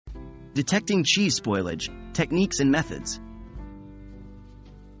Detecting cheese spoilage, techniques and methods.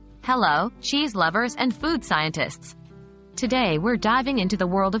 Hello, cheese lovers and food scientists. Today we're diving into the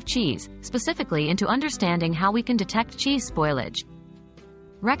world of cheese, specifically into understanding how we can detect cheese spoilage.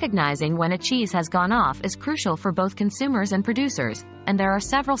 Recognizing when a cheese has gone off is crucial for both consumers and producers, and there are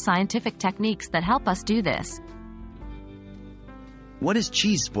several scientific techniques that help us do this. What is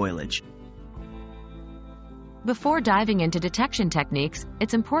cheese spoilage? Before diving into detection techniques,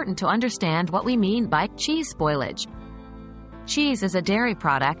 it's important to understand what we mean by cheese spoilage. Cheese is a dairy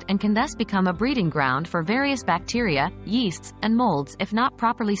product and can thus become a breeding ground for various bacteria, yeasts, and molds if not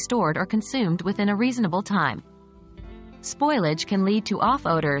properly stored or consumed within a reasonable time. Spoilage can lead to off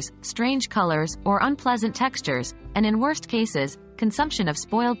odors, strange colors, or unpleasant textures, and in worst cases, consumption of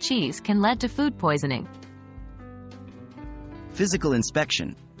spoiled cheese can lead to food poisoning. Physical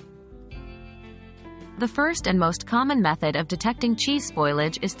inspection. The first and most common method of detecting cheese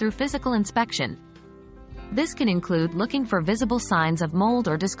spoilage is through physical inspection. This can include looking for visible signs of mold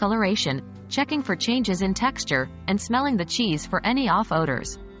or discoloration, checking for changes in texture, and smelling the cheese for any off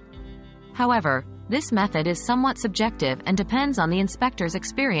odors. However, this method is somewhat subjective and depends on the inspector's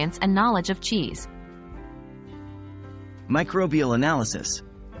experience and knowledge of cheese. Microbial analysis.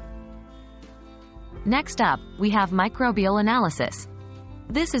 Next up, we have microbial analysis.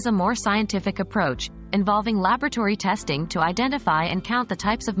 This is a more scientific approach, involving laboratory testing to identify and count the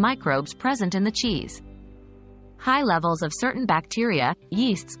types of microbes present in the cheese. High levels of certain bacteria,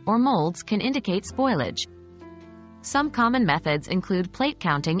 yeasts, or molds can indicate spoilage. Some common methods include plate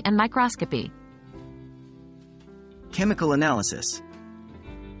counting and microscopy. Chemical analysis.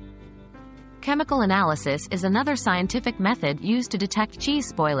 Chemical analysis is another scientific method used to detect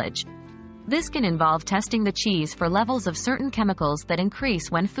cheese spoilage. This can involve testing the cheese for levels of certain chemicals that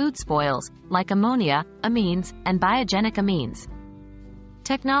increase when food spoils, like ammonia, amines, and biogenic amines.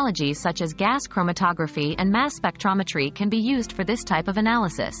 Technologies such as gas chromatography and mass spectrometry can be used for this type of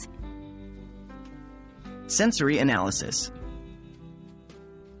analysis. Sensory analysis.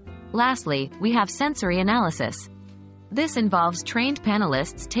 Lastly, we have sensory analysis. This involves trained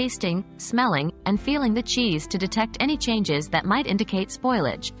panelists tasting, smelling, and feeling the cheese to detect any changes that might indicate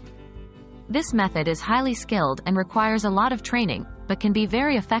spoilage. This method is highly skilled and requires a lot of training, but can be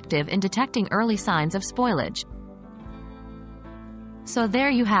very effective in detecting early signs of spoilage. So there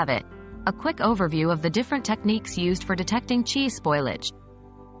you have it, a quick overview of the different techniques used for detecting cheese spoilage.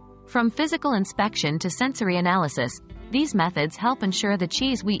 From physical inspection to sensory analysis, these methods help ensure the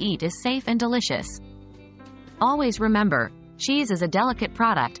cheese we eat is safe and delicious. Always remember, cheese is a delicate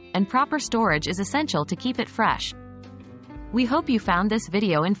product, and proper storage is essential to keep it fresh. We hope you found this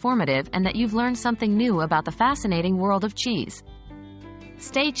video informative and that you've learned something new about the fascinating world of cheese.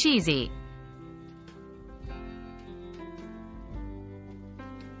 Stay cheesy!